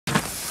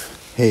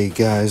Hey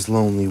guys,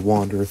 Lonely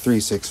Wanderer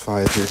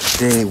 365 here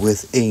today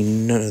with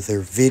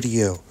another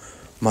video.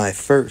 My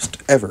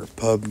first ever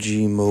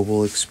Pubg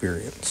Mobile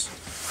experience.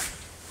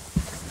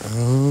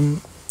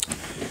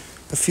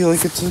 I feel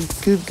like it's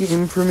a good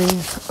game for me.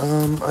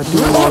 I do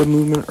a lot of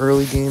movement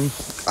early game.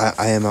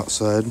 I am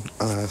outside.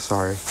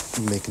 Sorry,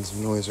 I'm making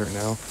some noise right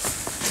now.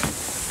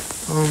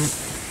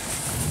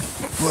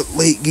 But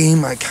late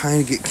game, I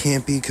kind of get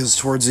campy because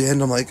towards the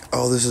end, I'm like,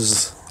 oh, this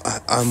is...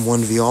 I'm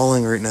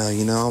 1v-alling right now,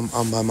 you know?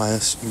 I'm by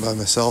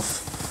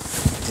myself,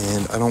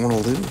 and I don't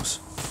want to lose.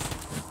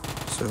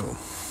 So,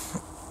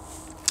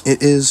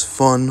 it is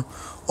fun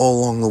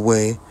all along the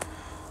way.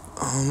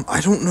 I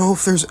don't know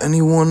if there's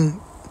anyone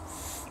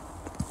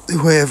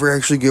who I ever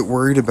actually get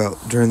worried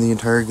about during the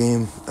entire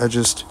game. I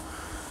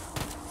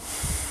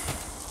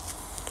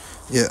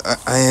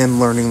am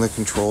learning the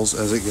controls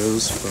as it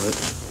goes,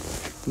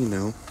 but, you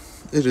know,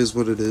 it is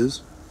what it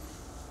is.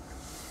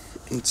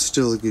 It's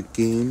still a good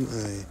game.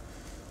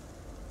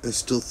 I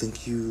still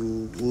think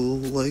you will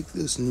like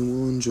this and you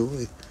will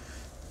enjoy.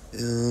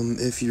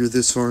 If you're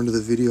this far into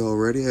the video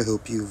already, I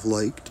hope you've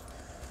liked,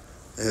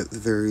 at the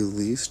very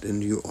least,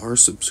 and you are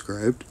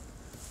subscribed.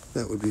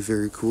 That would be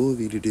very cool of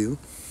you to do.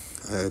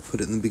 I put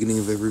it in the beginning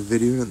of every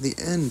video and at the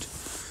end.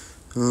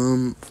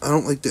 I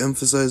don't like to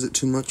emphasize it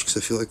too much because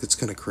I feel like it's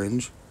kind of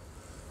cringe.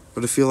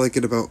 But I feel like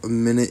at about a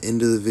minute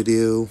into the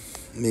video,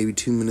 maybe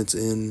 2 minutes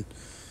in,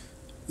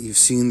 you've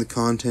seen the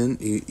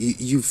content,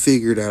 you've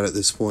figured out at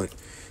this point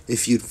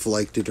if you've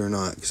liked it or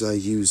not, because I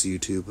use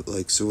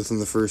YouTube, so within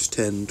the first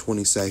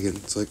 10-20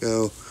 seconds,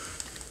 oh,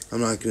 I'm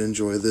not going to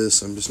enjoy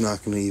this, I'm just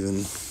not going to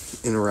even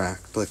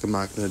interact, I'm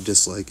not going to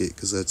dislike it,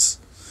 because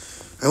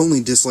I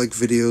only dislike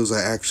videos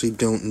I actually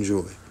don't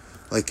enjoy.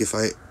 If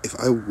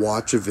I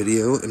watch a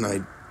video and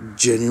I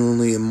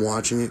genuinely am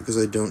watching it because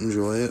I don't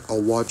enjoy it,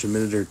 I'll watch a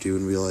minute or two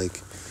and be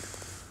like,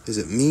 is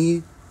it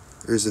me?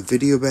 Or is the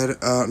video bad?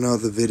 No,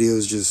 the video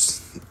is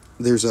just...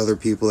 There's other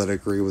people that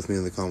agree with me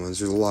in the comments.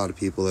 There's a lot of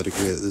people that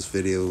agree that this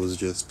video was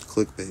just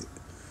clickbait.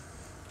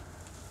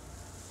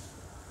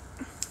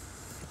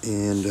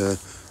 And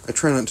I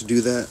try not to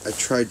do that. I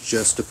try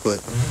just to put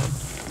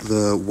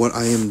what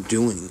I am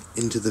doing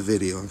into the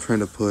video. I'm trying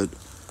to put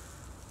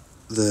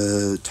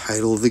the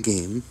title of the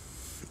game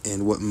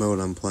and what mode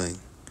I'm playing.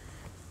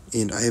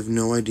 And I have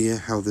no idea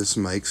how this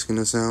mic's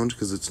gonna sound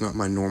because it's not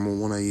my normal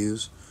one I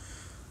use.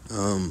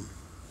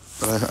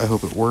 But I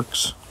hope it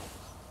works.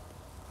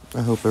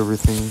 I hope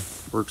everything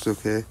works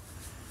okay.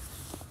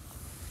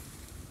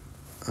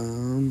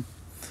 I've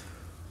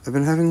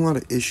been having a lot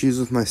of issues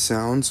with my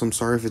sound, so I'm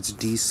sorry if it's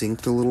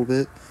desynced a little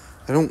bit.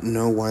 I don't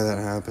know why that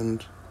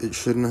happened. It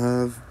shouldn't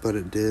have, but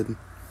it did.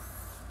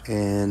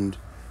 And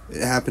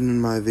it happened in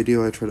my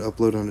video I tried to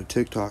upload onto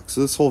TikTok. So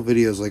this whole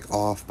video is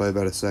off by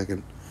about a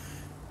second.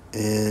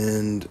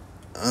 And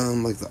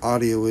the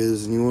audio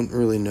is, and you wouldn't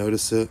really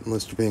notice it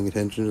unless you're paying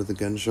attention to the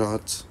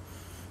gunshots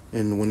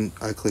and when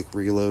I click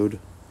reload.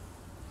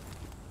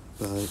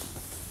 But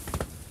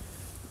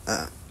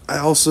I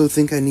also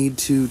think I need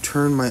to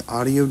turn my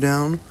audio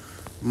down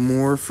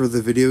more for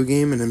the video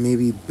game and then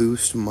maybe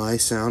boost my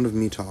sound of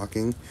me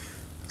talking.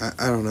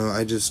 I don't know,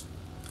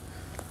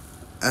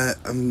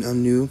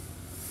 I'm new,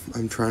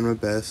 I'm trying my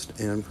best,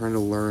 and I'm trying to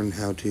learn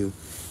how to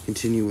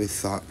continue a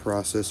thought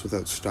process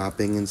without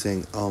stopping and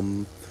saying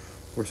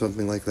or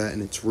something like that,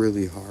 and it's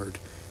really hard.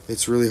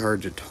 It's really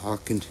hard to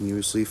talk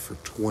continuously for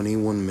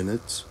 21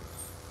 minutes,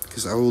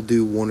 because I will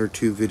do 1 or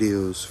 2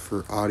 videos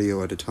for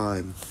audio at a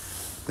time.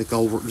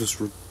 I'll just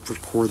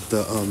record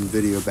the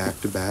video back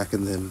to back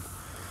and then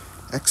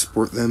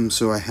export them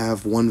so I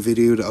have 1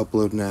 video to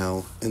upload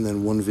now and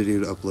then 1 video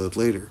to upload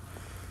later.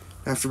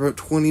 After about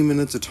 20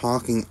 minutes of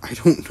talking, I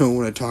don't know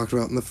what I talked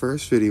about in the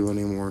first video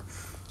anymore.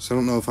 So I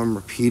don't know if I'm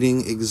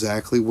repeating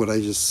exactly what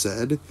I just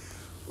said,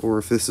 or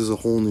if this is a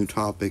whole new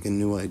topic and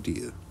new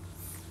idea.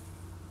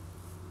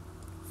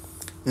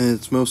 And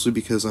it's mostly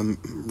because I'm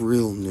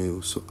real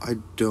new, so I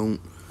don't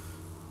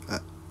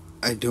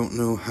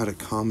know how to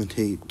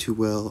commentate too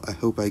well. I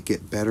hope I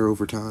get better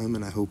over time,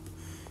 and I hope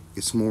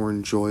it's more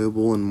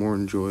enjoyable the more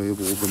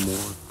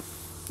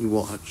you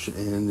watch.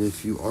 And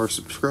if you are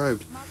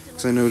subscribed,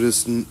 because I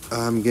noticed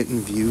I'm getting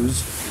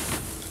views,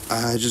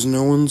 just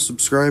no one's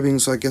subscribing,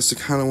 so I guess I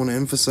kind of want to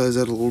emphasize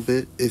that a little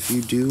bit. If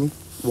you do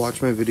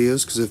watch my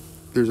videos, because if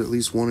there's at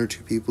least 1 or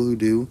 2 people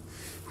who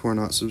are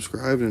not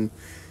subscribed, and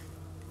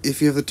if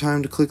you have the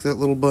time to click that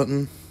little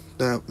button,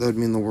 that would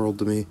mean the world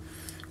to me,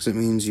 because it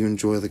means you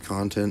enjoy the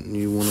content and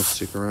you want to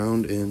stick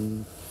around.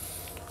 And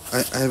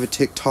I have a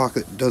TikTok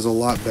that does a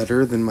lot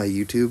better than my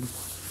YouTube,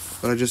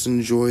 but I just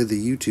enjoy the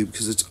YouTube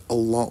because it's a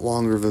lot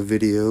longer of a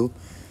video,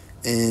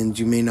 and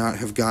you may not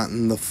have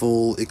gotten the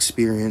full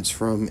experience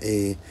from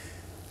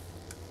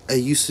I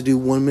used to do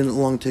 1 minute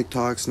long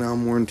TikToks, now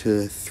I'm more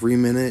into 3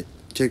 minute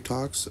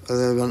TikToks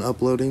that I've been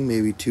uploading,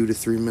 maybe 2 to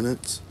 3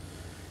 minutes.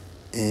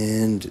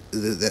 And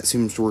that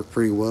seems to work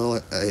pretty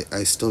well.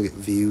 I still get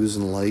views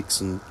and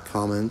likes and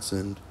comments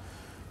and,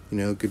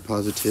 good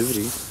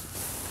positivity.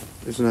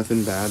 There's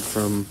nothing bad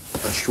from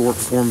a short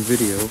form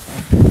video.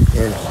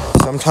 And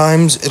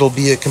sometimes it'll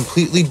be a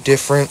completely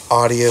different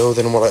audio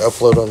than what I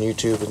upload on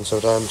YouTube, and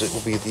sometimes it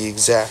will be the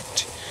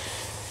exact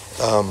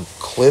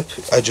clip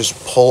I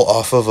just pull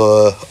off of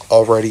a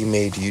already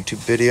made YouTube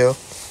video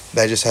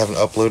that I just haven't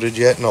uploaded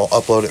yet, and I'll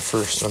upload it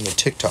first on the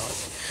TikTok.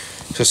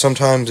 So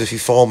sometimes if you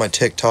follow my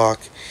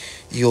TikTok,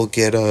 you'll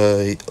get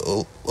a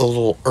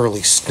little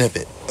early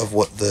snippet of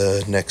what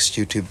the next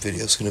YouTube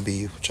video is going to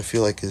be, which I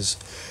feel like is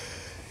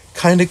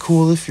kind of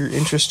cool if you're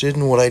interested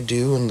in what I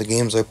do and the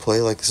games I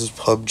play. Like, this is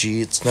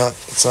PUBG. It's not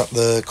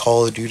the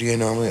Call of Duty I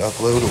normally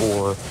upload,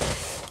 or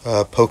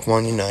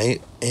Pokemon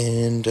Unite.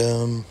 And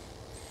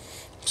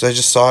because I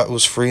just saw it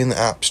was free in the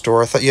App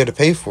Store. I thought you had to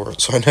pay for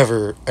it, so I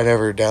never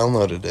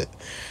downloaded it.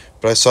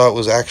 But I saw it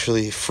was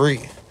actually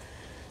free.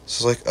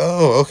 So it's like,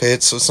 oh, okay.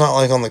 It's not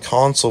like on the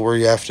console where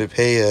you have to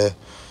pay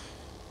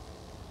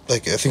I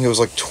think it was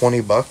like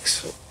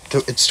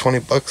 $20. It's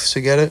 $20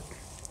 to get it.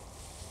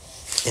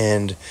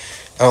 And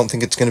I don't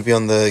think it's going to be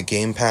on the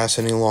Game Pass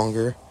any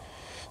longer.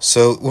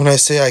 So when I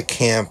say I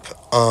camp,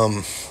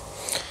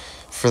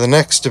 for the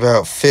next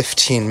about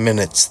 15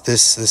 minutes,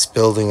 this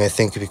building, I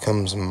think,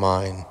 becomes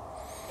mine.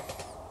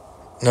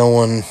 No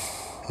one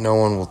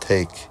will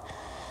take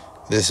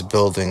this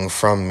building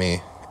from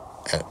me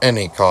at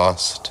any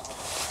cost.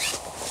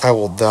 I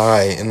will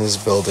die in this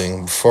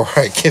building before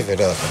I give it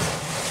up.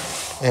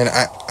 And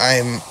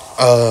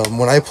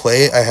when I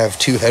play, I have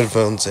 2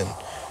 headphones in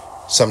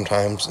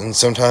sometimes, and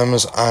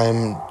sometimes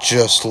I'm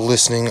just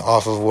listening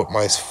off of what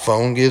my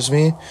phone gives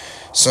me.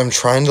 So I'm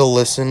trying to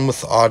listen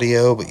with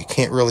audio, but you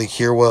can't really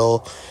hear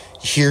well.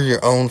 You hear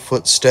your own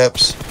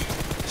footsteps.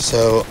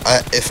 So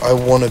if I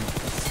want to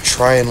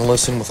try and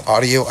listen with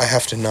audio, I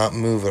have to not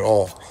move at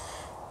all.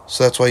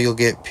 So that's why you'll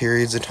get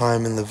periods of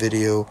time in the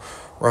video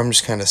where I'm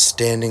just kind of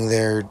standing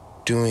there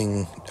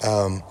doing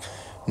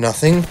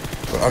nothing,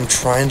 but I'm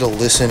trying to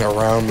listen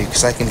around me,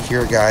 because I can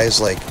hear guys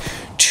like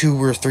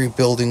 2 or 3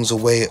 buildings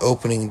away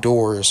opening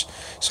doors,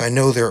 so I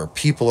know there are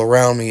people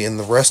around me, and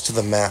the rest of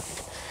the map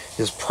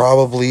is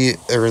probably,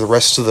 or the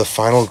rest of the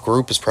final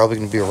group is probably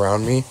going to be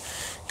around me,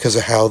 because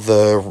of how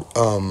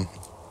the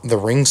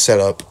ring set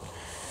up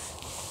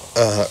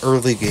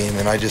early game.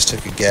 And I just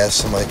took a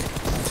guess. I'm like,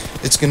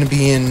 it's going to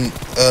be in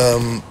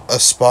a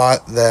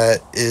spot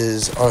that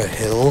is on a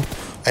hill.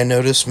 I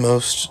notice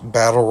most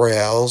battle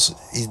royales,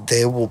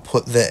 they will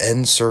put the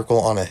end circle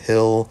on a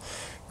hill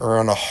or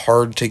on a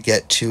hard to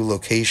get to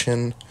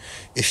location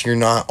if you're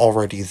not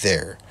already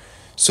there.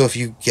 So if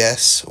you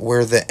guess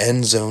where the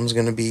end zone's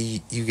going to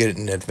be, you get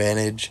an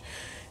advantage,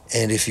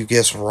 and if you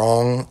guess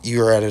wrong,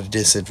 you're at a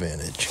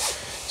disadvantage.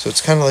 So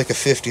it's kind of like a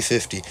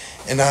 50-50.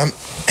 And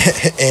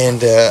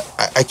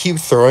I keep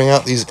throwing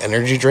out these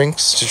energy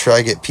drinks to try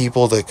to get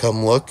people to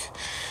come look.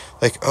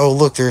 Like, oh,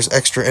 look, there's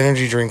extra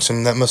energy drinks,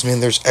 and that must mean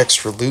there's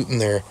extra loot in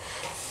there.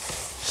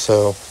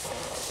 So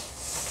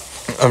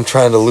I'm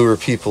trying to lure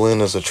people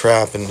in as a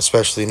trap, and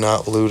especially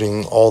not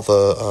looting all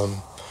the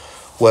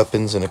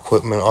weapons and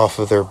equipment off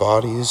of their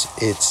bodies.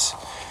 It's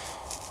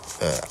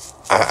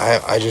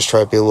I just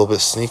try to be a little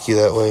bit sneaky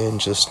that way, and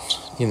just,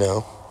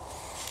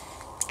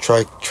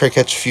 try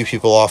catch a few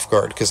people off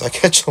guard, because I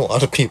catch a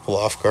lot of people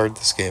off guard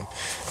this game.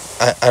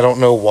 I don't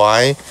know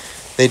why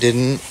they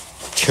didn't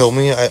kill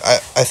me. I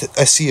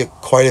see it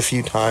quite a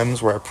few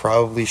times where I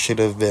probably should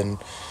have been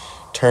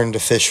turned to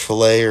fish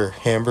fillet or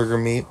hamburger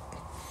meat,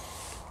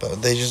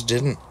 but they just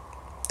didn't.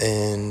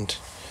 And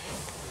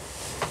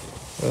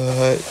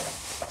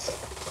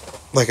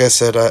like I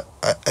said, I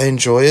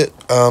enjoy it.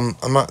 I'm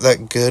not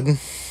that good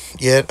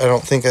yet. I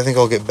think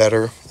I'll get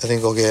better. I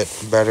think I'll get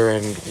better,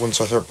 and once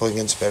I start playing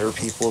against better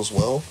people as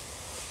well,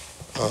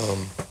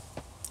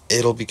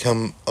 it'll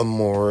become a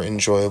more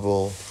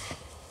enjoyable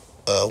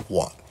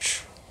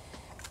watch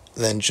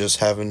than just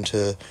having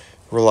to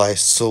rely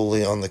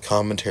solely on the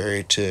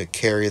commentary to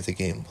carry the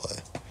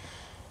gameplay.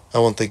 I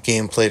want the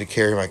gameplay to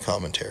carry my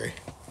commentary.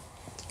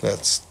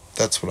 That's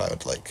what I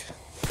would like.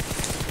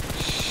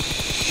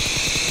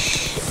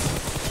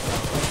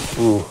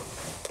 Ooh,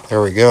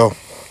 there we go.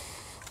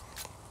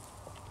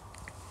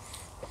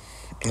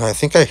 And I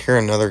think I hear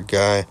another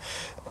guy.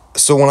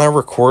 So when I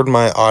record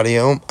my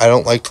audio, I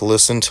don't like to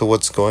listen to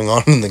what's going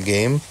on in the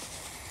game,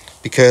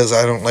 because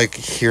I don't like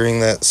hearing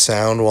that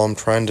sound while I'm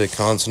trying to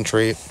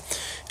concentrate.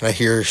 And I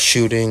hear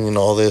shooting and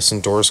all this,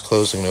 and doors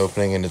closing and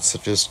opening, and it's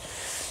just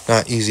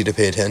not easy to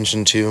pay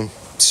attention to.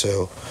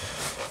 So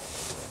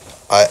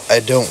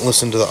I don't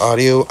listen to the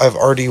audio. I've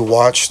already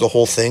watched the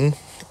whole thing,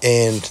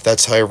 and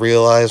that's how I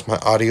realized my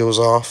audio was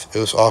off. It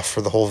was off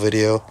for the whole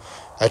video.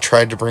 I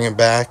tried to bring it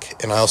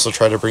back, and I also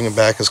tried to bring it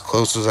back as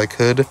close as I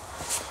could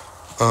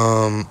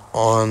on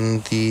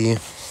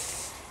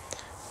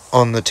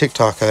the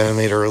TikTok I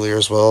made earlier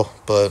as well,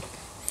 but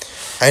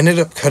I ended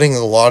up cutting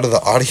a lot of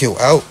the audio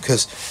out,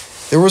 because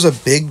there was a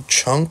big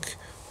chunk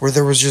where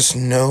there was just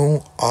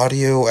no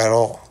audio at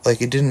all.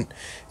 Like,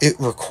 it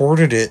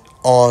recorded it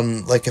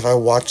on, like, if I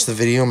watched the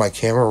video on my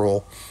camera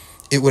roll,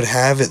 it would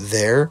have it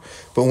there,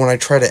 but when I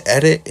try to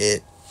edit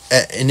it,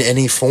 in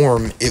any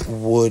form, it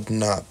would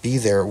not be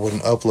there. It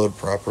wouldn't upload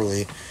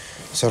properly.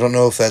 So I don't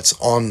know if that's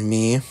on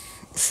me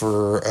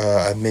for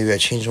maybe I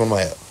changed one of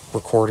my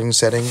recording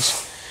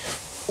settings,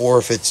 or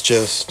if it's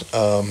just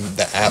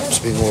the app's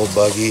being a little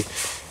buggy,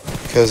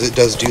 because it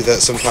does do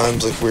that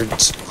sometimes. Like, weird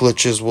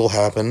glitches will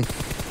happen.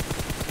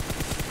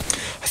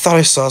 I thought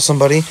I saw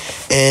somebody,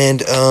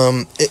 and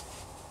I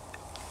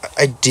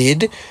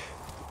did.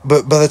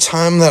 But by the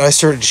time that I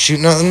started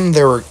shooting at them,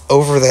 they were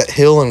over that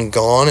hill and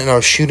gone, and I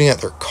was shooting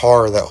at their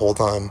car that whole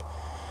time.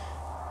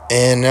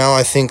 And now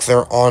I think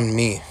they're on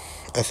me.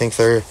 I think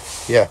they're...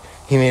 Yeah,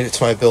 he made it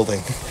to my building.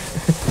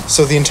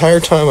 So the entire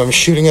time I'm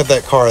shooting at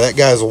that car, that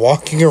guy's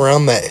walking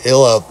around that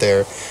hill out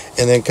there,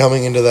 and then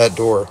coming into that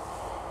door.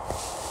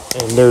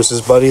 And there's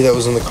his buddy that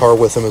was in the car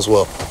with him as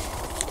well.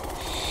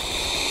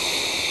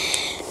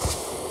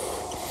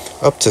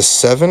 Up to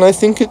 7, I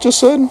think it just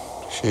said?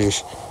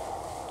 Sheesh.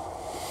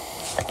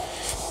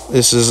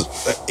 This is,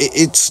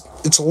 it's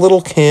a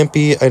little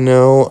campy, I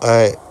know,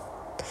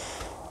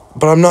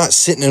 but I'm not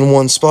sitting in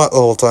one spot the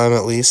whole time,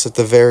 at least, at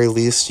the very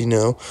least, you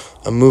know.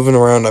 I'm moving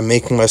around, I'm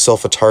making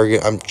myself a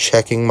target, I'm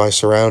checking my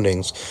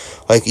surroundings.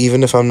 Like,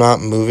 even if I'm not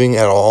moving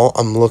at all,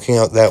 I'm looking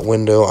out that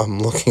window, I'm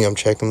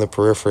checking the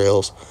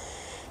peripherals.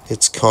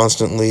 It's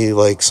constantly,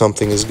 like,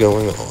 something is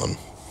going on.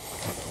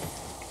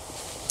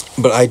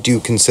 But I do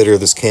consider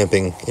this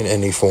camping in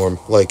any form,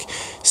 like,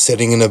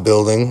 sitting in a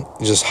building,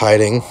 just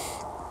hiding.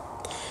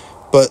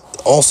 But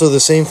also the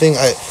same thing,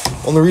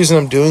 only reason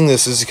I'm doing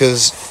this is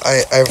because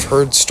I've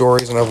heard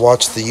stories and I've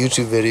watched the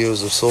YouTube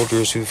videos of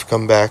soldiers who've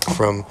come back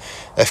from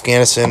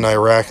Afghanistan and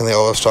Iraq, and they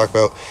always talk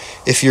about,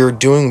 if you're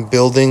doing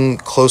building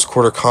close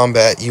quarter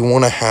combat, you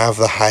want to have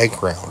the high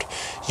ground.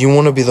 You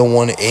want to be the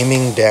one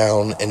aiming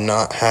down and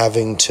not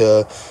having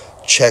to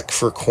check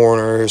for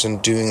corners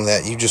and doing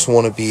that. You just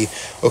want to be,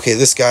 okay,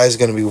 this guy's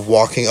going to be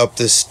walking up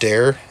this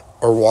stair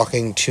or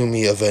walking to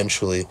me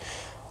eventually.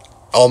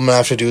 All I'm going to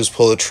have to do is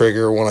pull the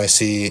trigger when I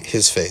see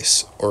his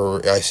face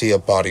or I see a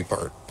body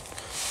part.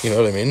 You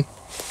know what I mean?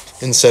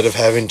 Instead of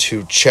having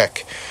to check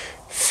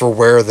for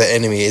where the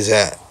enemy is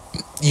at.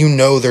 You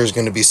know there's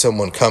going to be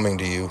someone coming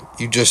to you.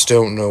 You just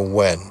don't know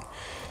when.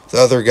 The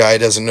other guy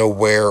doesn't know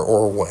where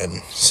or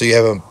when. So you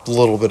have a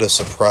little bit of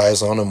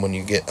surprise on him when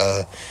you get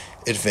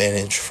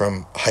advantage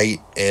from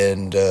height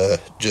and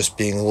just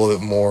being a little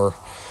bit more...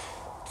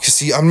 Because,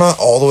 see, I'm not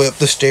all the way up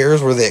the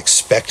stairs where they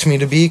expect me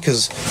to be,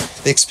 because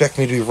they expect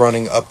me to be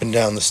running up and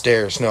down the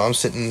stairs. No, I'm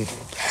sitting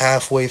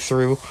halfway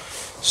through,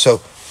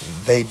 so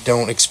they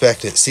don't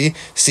expect it. See,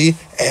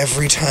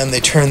 every time they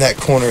turn that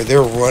corner,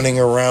 they're running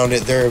around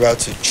it. They're about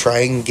to try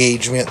and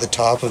engage me at the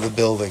top of the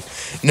building.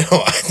 No,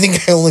 I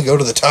think I only go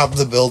to the top of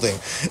the building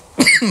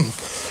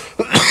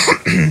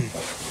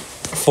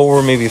 4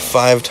 or maybe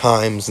 5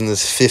 times in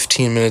this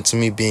 15 minutes of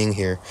me being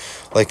here.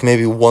 Like,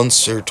 maybe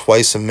once or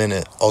twice a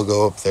minute, I'll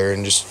go up there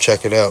and just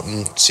check it out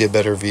and see a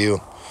better view.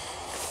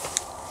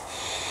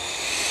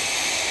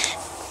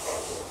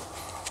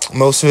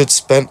 Most of it's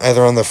spent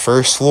either on the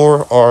first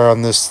floor or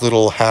on this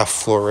little half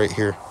floor right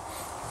here.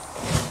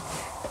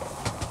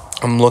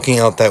 I'm looking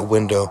out that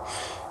window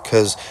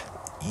because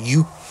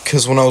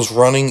when I was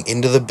running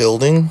into the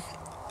building,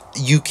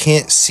 you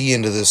can't see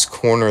into this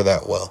corner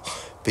that well,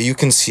 but you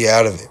can see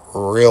out of it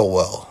real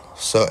well.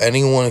 So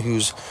anyone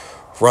who's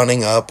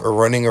running up or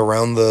running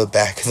around the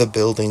back of the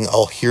building,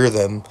 I'll hear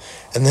them,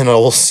 and then I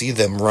will see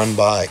them run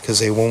by, because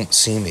they won't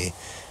see me.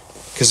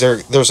 Because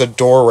there's a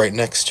door right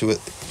next to it,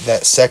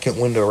 that second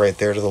window right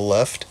there to the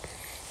left,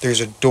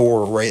 there's a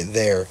door right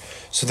there,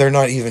 so they're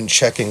not even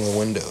checking the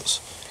windows,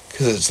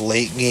 because it's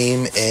late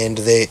game, and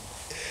a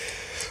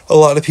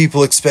lot of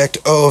people expect,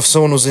 oh, if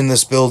someone was in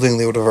this building,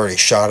 they would have already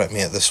shot at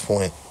me at this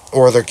point,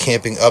 or they're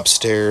camping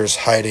upstairs,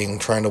 hiding,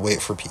 trying to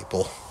wait for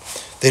people.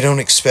 They don't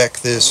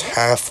expect this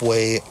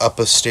halfway up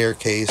a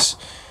staircase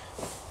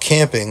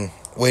camping,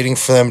 waiting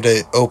for them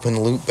to open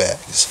loot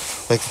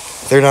bags. Like,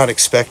 they're not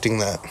expecting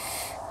that.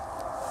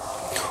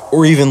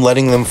 Or even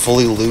letting them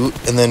fully loot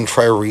and then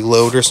try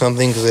reload or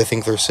something because they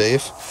think they're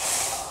safe.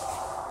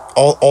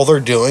 All they're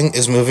doing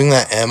is moving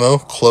that ammo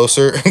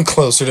closer and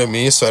closer to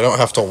me so I don't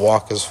have to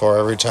walk as far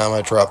every time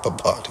I drop a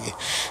body.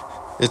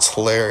 It's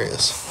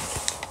hilarious.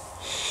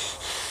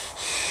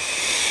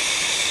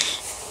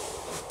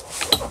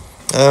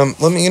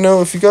 Let me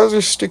know if you guys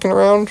are sticking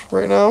around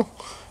right now,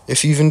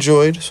 if you've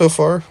enjoyed so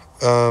far.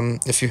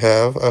 If you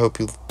have, I hope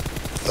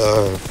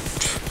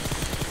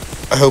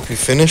you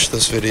finish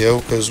this video,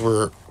 because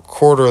we're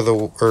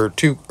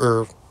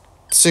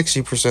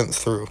 60%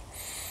 through.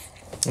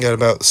 Got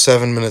about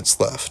 7 minutes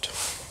left.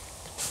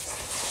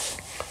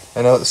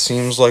 I know it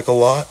seems like a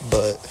lot,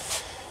 but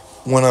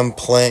when I'm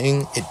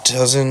playing, it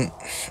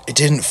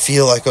didn't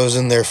feel like I was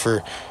in there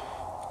for...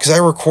 Because I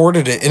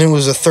recorded it, and it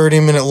was a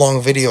 30-minute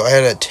long video. I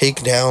had to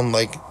take down,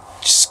 I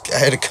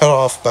had to cut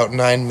off about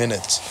 9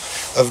 minutes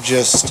of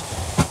just...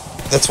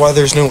 That's why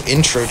there's no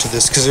intro to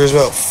this, because there's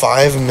about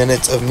 5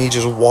 minutes of me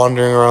just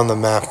wandering around the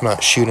map,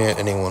 not shooting at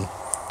anyone.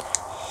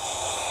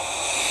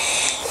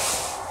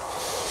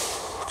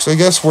 So I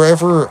guess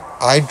wherever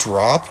I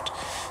dropped,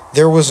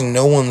 there was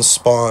no one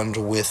spawned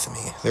with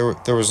me.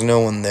 There was no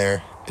one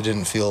there. It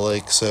didn't feel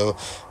like, so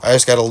I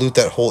just got to loot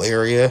that whole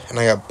area, and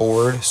I got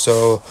bored,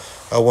 so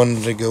I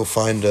wanted to go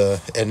find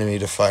a enemy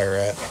to fire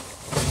at,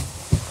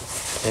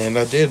 and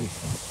I did.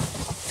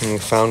 And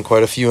found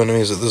quite a few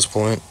enemies at this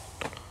point.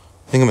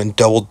 I think I'm in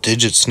double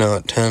digits now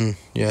at 10.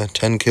 Yeah,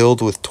 10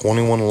 killed with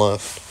 21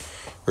 left,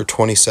 or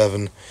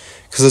 27,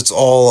 because it's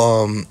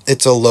all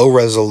it's a low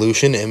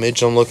resolution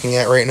image I'm looking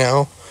at right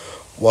now,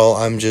 while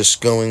I'm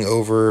just going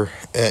over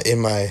in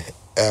my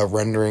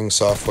rendering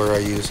software I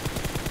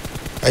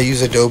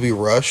use Adobe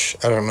Rush.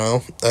 I don't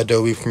know.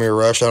 Adobe Premiere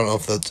Rush. I don't know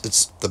if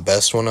it's the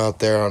best one out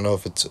there. I don't know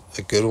if it's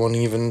a good one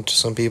even to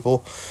some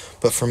people.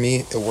 But for me,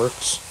 it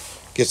works.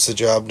 Gets the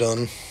job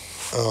done.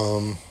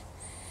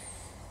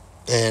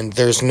 And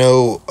there's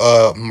no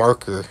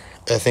marker.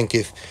 I think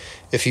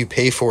if you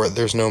pay for it,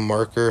 there's no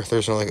marker.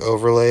 There's no like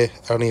overlay.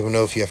 I don't even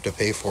know if you have to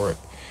pay for it.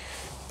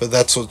 But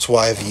that's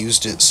why I've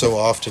used it so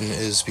often,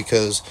 is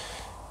because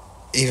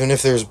even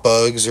if there's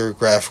bugs or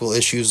graphical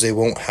issues, they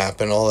won't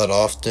happen all that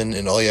often,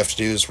 and all you have to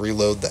do is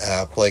reload the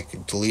app,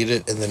 like delete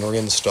it and then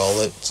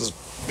reinstall it.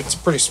 It's a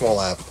pretty small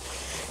app.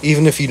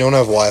 Even if you don't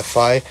have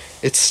Wi-Fi,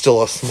 it's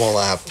still a small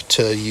app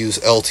to use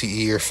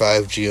LTE or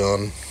 5G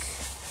on.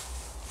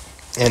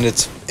 And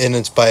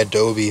it's by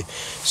Adobe,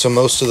 so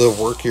most of the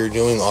work you're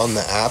doing on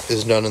the app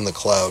is done in the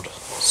cloud.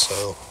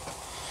 So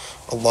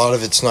a lot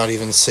of it's not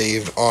even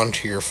saved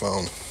onto your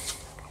phone.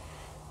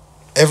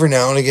 Every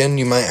now and again,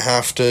 you might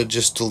have to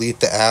just delete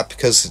the app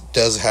because it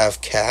does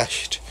have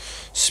cached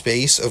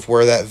space of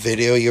where that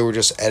video you were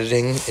just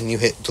editing, and you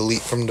hit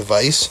delete from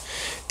device.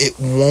 It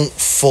won't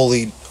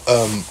fully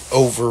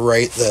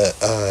overwrite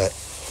the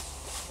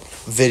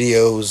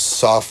video's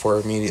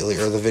software immediately,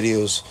 or the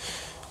video's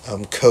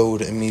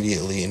code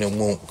immediately, and it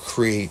won't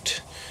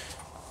create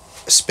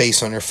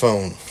space on your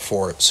phone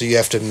for it. So you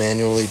have to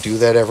manually do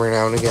that every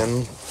now and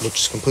again, which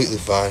is completely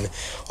fine.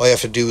 All you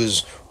have to do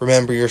is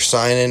remember your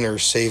sign-in or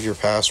save your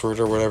password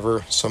or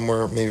whatever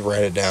somewhere, maybe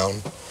write it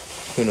down.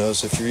 Who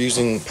knows? If you're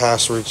using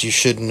passwords, you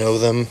should know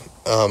them,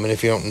 and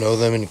if you don't know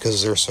them, and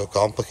because they're so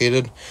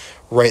complicated,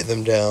 write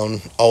them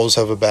down. Always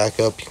have a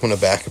backup. You want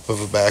a backup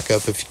of a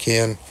backup if you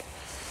can.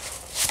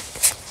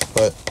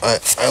 But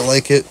I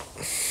like it.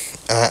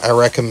 I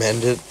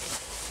recommend it.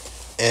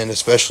 And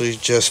especially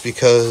just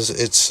because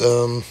it's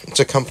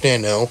a company I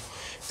know,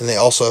 and they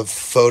also have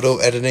photo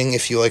editing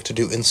if you like to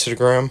do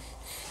Instagram.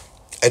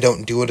 I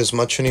don't do it as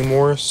much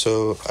anymore,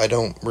 so I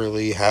don't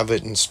really have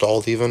it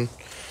installed even.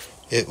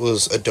 It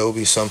was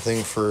Adobe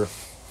something for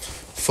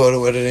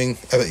photo editing.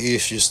 I bet you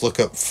should just look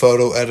up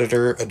photo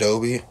editor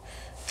Adobe.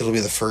 It'll be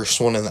the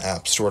first one in the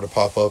App Store to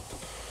pop up.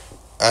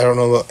 I don't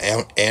know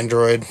about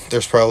Android.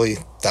 There's probably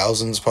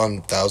thousands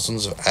upon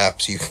thousands of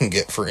apps you can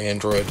get for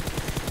Android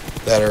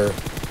that are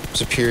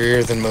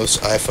superior than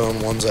most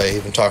iPhone ones I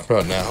even talk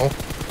about now.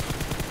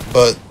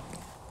 But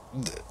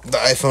the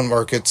iPhone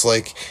market's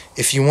like,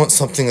 if you want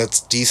something that's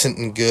decent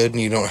and good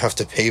and you don't have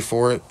to pay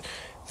for it,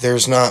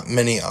 there's not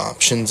many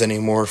options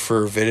anymore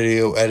for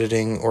video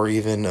editing or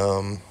even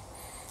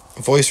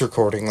voice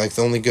recording. Like,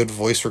 the only good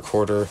voice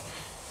recording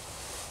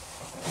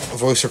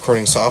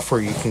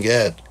software you can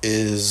get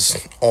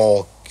is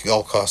all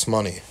cost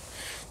money.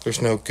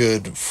 There's no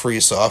good free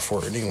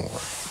software anymore.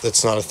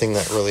 That's not a thing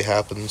that really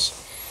happens.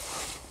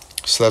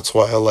 So that's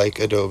why I like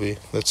Adobe.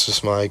 That's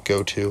just my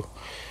go-to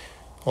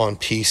on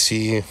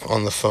PC,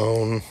 on the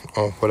phone,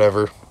 or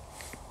whatever.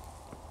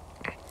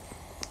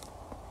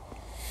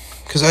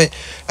 Because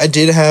I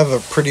did have a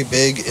pretty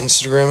big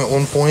Instagram at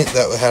one point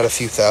that had a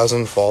few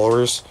thousand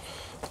followers.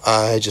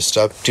 I just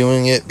stopped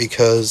doing it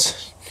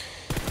because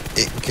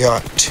it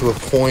got to a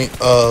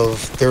point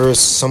of there was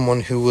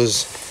someone who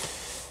was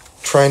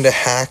trying to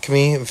hack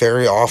me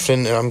very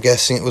often, and I'm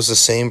guessing it was the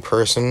same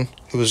person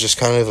who was just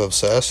kind of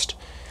obsessed.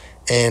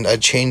 And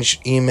I'd change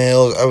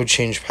emails, I would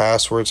change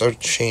passwords, I would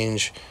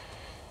change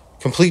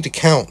complete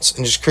accounts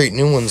and just create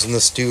new ones, and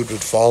this dude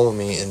would follow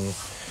me and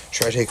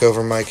try to take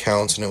over my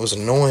accounts, and it was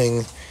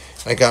annoying.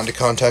 I got into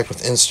contact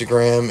with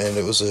Instagram, and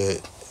it was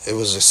a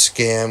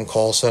scam,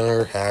 call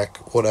center,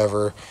 hack,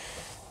 whatever,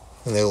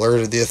 and they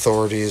alerted the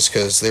authorities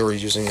because they were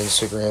using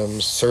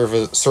Instagram's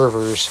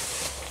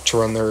servers to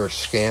run their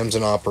scams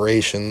and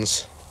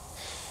operations.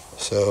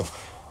 So,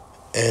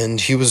 and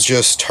he was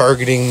just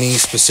targeting me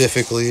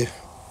specifically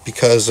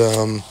because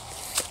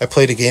I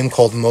played a game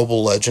called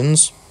Mobile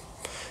Legends.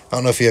 I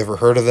don't know if you ever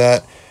heard of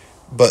that,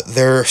 but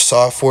their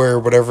software,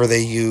 whatever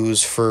they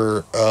use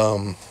for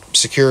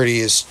security,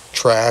 is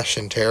trash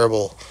and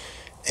terrible.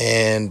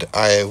 And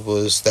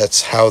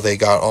that's how they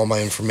got all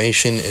my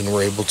information and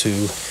were able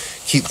to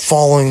keep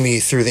following me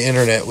through the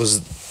internet. Was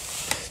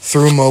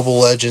through Mobile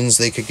Legends.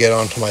 They could get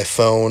onto my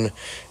phone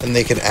and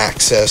they could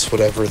access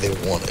whatever they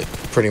wanted,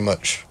 pretty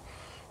much.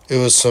 It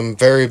was some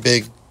very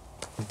big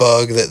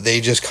bug that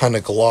they just kind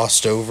of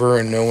glossed over,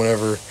 and no one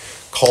ever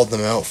called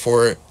them out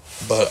for it.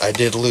 But I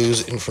did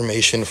lose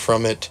information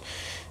from it,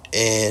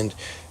 and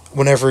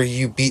whenever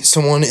you beat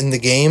someone in the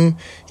game,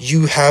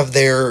 you have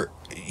their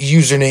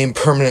username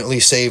permanently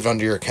saved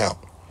onto your account.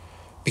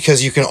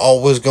 because you can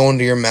always go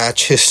into your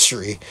match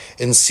history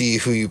and see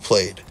who you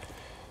played.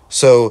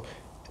 So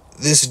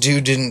this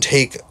dude didn't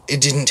take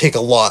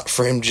a lot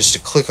for him just to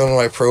click on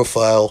my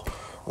profile,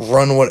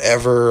 run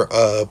whatever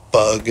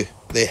bug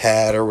they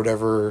had or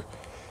whatever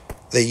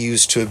they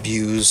used to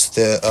abuse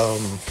the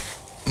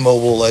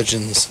Mobile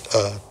Legends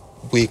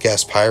weak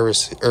ass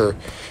piracy or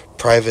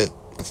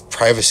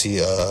privacy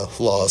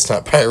laws,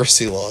 not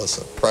piracy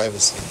laws,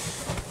 privacy.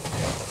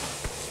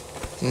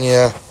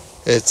 Yeah,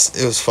 it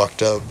was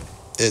fucked up.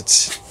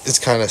 It's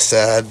kind of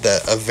sad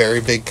that a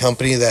very big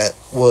company that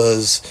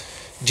was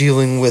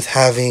dealing with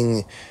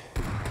having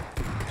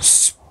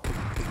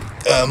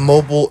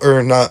mobile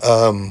or not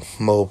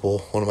mobile.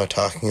 What am I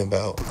talking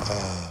about?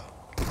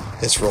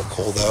 It's real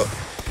cold out.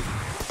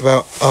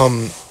 About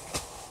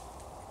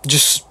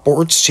just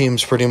sports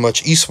teams, pretty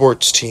much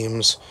esports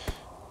teams,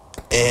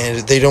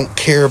 and they don't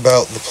care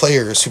about the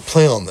players who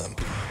play on them.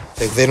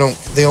 Like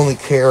they only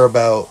care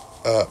about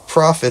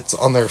profits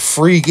on their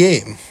free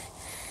game.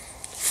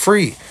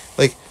 Free,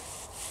 like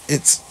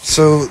it's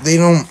so they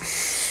don't.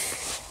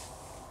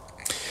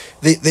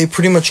 They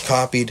pretty much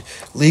copied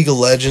League of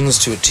Legends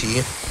to a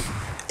T,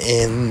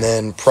 and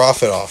then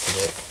profit off of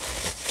it.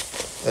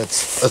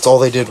 That's all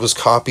they did was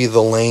copy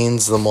the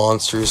lanes, the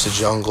monsters, the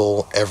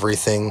jungle,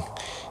 everything.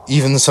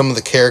 Even some of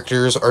the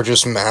characters are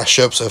just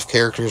mashups of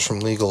characters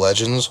from League of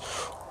Legends,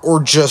 or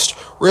just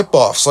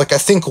rip-offs. Like, I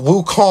think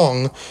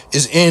Wukong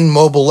is in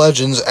Mobile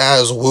Legends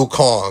as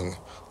Wukong.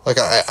 Like,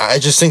 I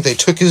just think they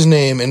took his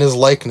name and his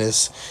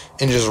likeness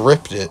and just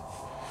ripped it.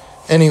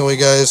 Anyway,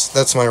 guys,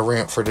 that's my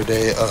rant for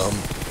today.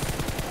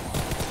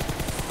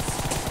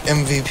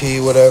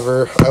 MVP,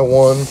 whatever, I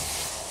won.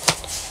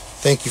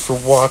 Thank you for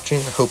watching.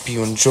 I hope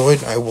you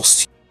enjoyed. I will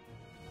see